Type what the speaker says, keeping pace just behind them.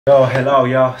Yo, hello,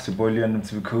 y'all. It's your boy Leon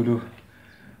Kudu.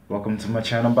 Welcome to my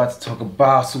channel. I'm about to talk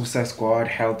about Suicide Squad,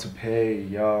 Hell to Pay,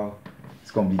 y'all. It's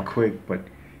gonna be quick, but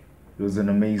it was an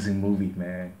amazing movie,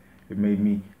 man. It made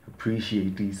me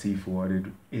appreciate DC for what it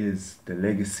is, the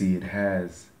legacy it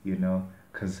has,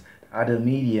 because other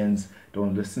medians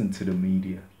don't listen to the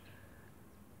media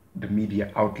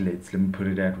outlets, let me put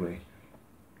it that way.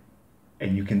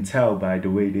 And you can tell by the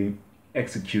way they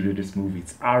executed this movie.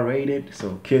 It's R-rated,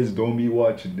 so kids don't be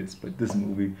watching this, but this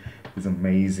movie is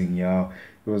amazing, y'all.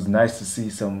 It was nice to see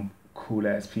some cool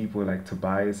ass people like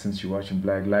Tobias since you're watching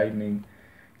Black Lightning,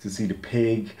 to see the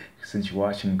Pig since you're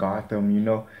watching Gotham,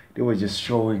 they were just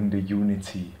showing the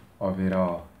unity of it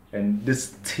all. And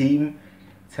this team,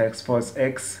 Task Force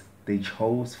X, they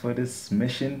chose for this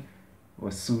mission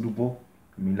was suitable.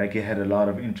 I mean, like, it had a lot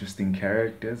of interesting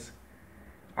characters.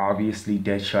 Obviously,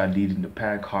 Deadshot leading the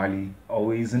pack, Harley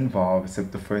always involved,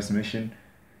 except the first mission,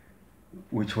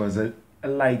 which was a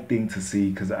light thing to see,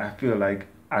 because I feel like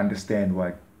I understand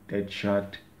why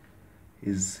Deadshot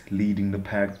is leading the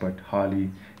pack, but Harley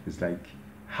is like,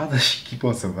 how does she keep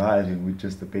on surviving with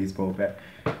just a baseball bat?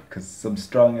 Because some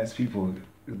strong ass people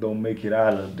don't make it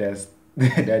out of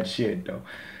that shit, though.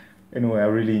 Anyway, I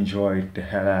really enjoyed the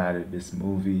hell out of this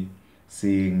movie,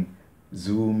 seeing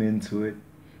zoom into it.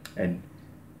 And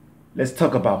let's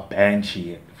talk about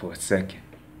Banshee for a second.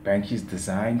 Banshee's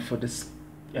designed for this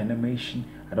animation.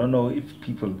 I don't know if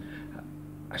people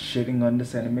are shitting on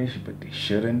this animation, but they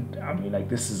shouldn't. I mean, like,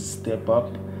 this is a step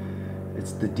up.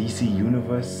 It's the DC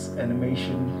Universe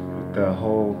animation with the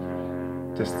whole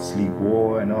Justice League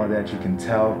War and all that. You can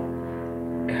tell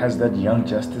it has that Young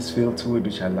Justice feel to it,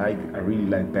 which I like. I really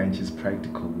like Banshee's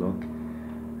practical look.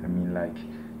 I mean, like,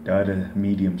 the other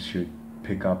mediums should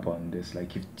pick up on this.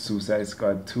 Like, if Suicide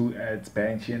Squad 2 adds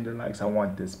Banshee and the likes, I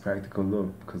want this practical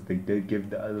look, because they did give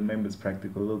the other members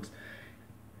practical looks.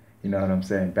 You know what I'm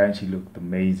saying? Banshee looked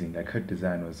amazing. Like, her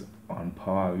design was on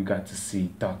par. We got to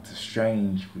see Doctor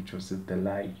Strange, which was a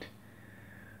delight.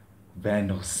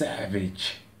 Vandal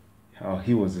Savage. Oh,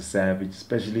 he was a savage,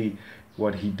 especially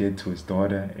what he did to his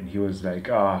daughter. And he was like,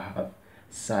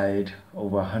 side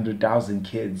over 100,000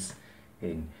 kids,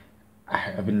 and I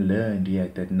haven't learned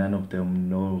yet that none of them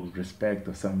know respect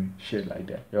or some shit like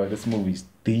that. Yo, this movie's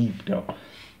deep, though.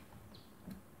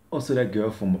 Also, that girl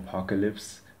from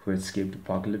Apocalypse who escaped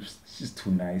Apocalypse, she's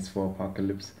too nice for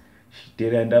Apocalypse. She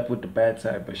did end up with the bad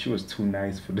side, but she was too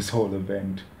nice for this whole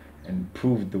event and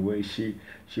proved the way she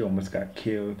almost got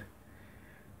killed.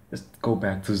 Let's go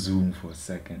back to Zoom for a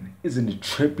second. Isn't it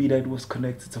trippy that it was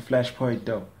connected to Flashpoint,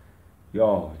 though?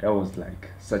 Yo, that was like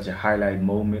such a highlight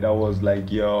moment. I was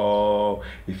like, yo,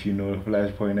 if you know the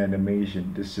Flashpoint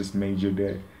animation, this just made your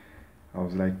day. I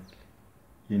was like,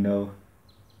 the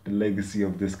legacy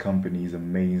of this company is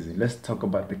amazing. Let's talk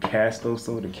about the cast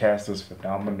also. The cast was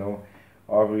phenomenal.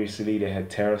 Obviously, they had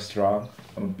Tara Strong.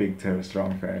 I'm a big Tara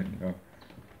Strong fan.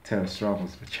 Tara Strong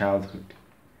was my childhood.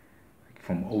 Like,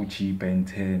 from OG, Ben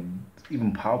 10,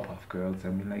 even Powerpuff Girls. I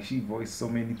mean, like, she voiced so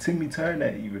many. Timmy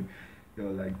Turner, even.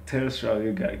 Like, Tara Strong,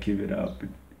 you gotta give it up.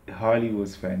 Harley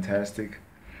was fantastic.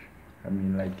 I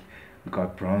mean, like, we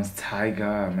got Bronze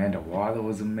Tiger, Amanda Waller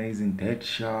was amazing,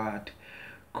 Deadshot,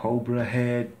 Cobra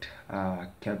Head,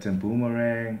 Captain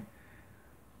Boomerang.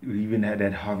 We even had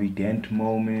that Harvey Dent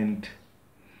moment.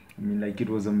 I mean, like, it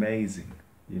was amazing,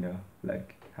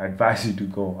 Like, I advise you to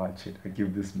go watch it. I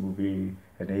give this movie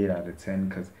an 8 out of 10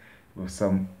 because there was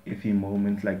some iffy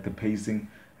moments, like the pacing.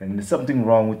 And there's something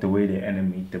wrong with the way they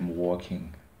animate them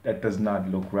walking. That does not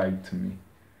look right to me.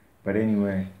 But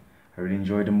anyway, I really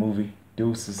enjoyed the movie.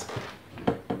 Deuces.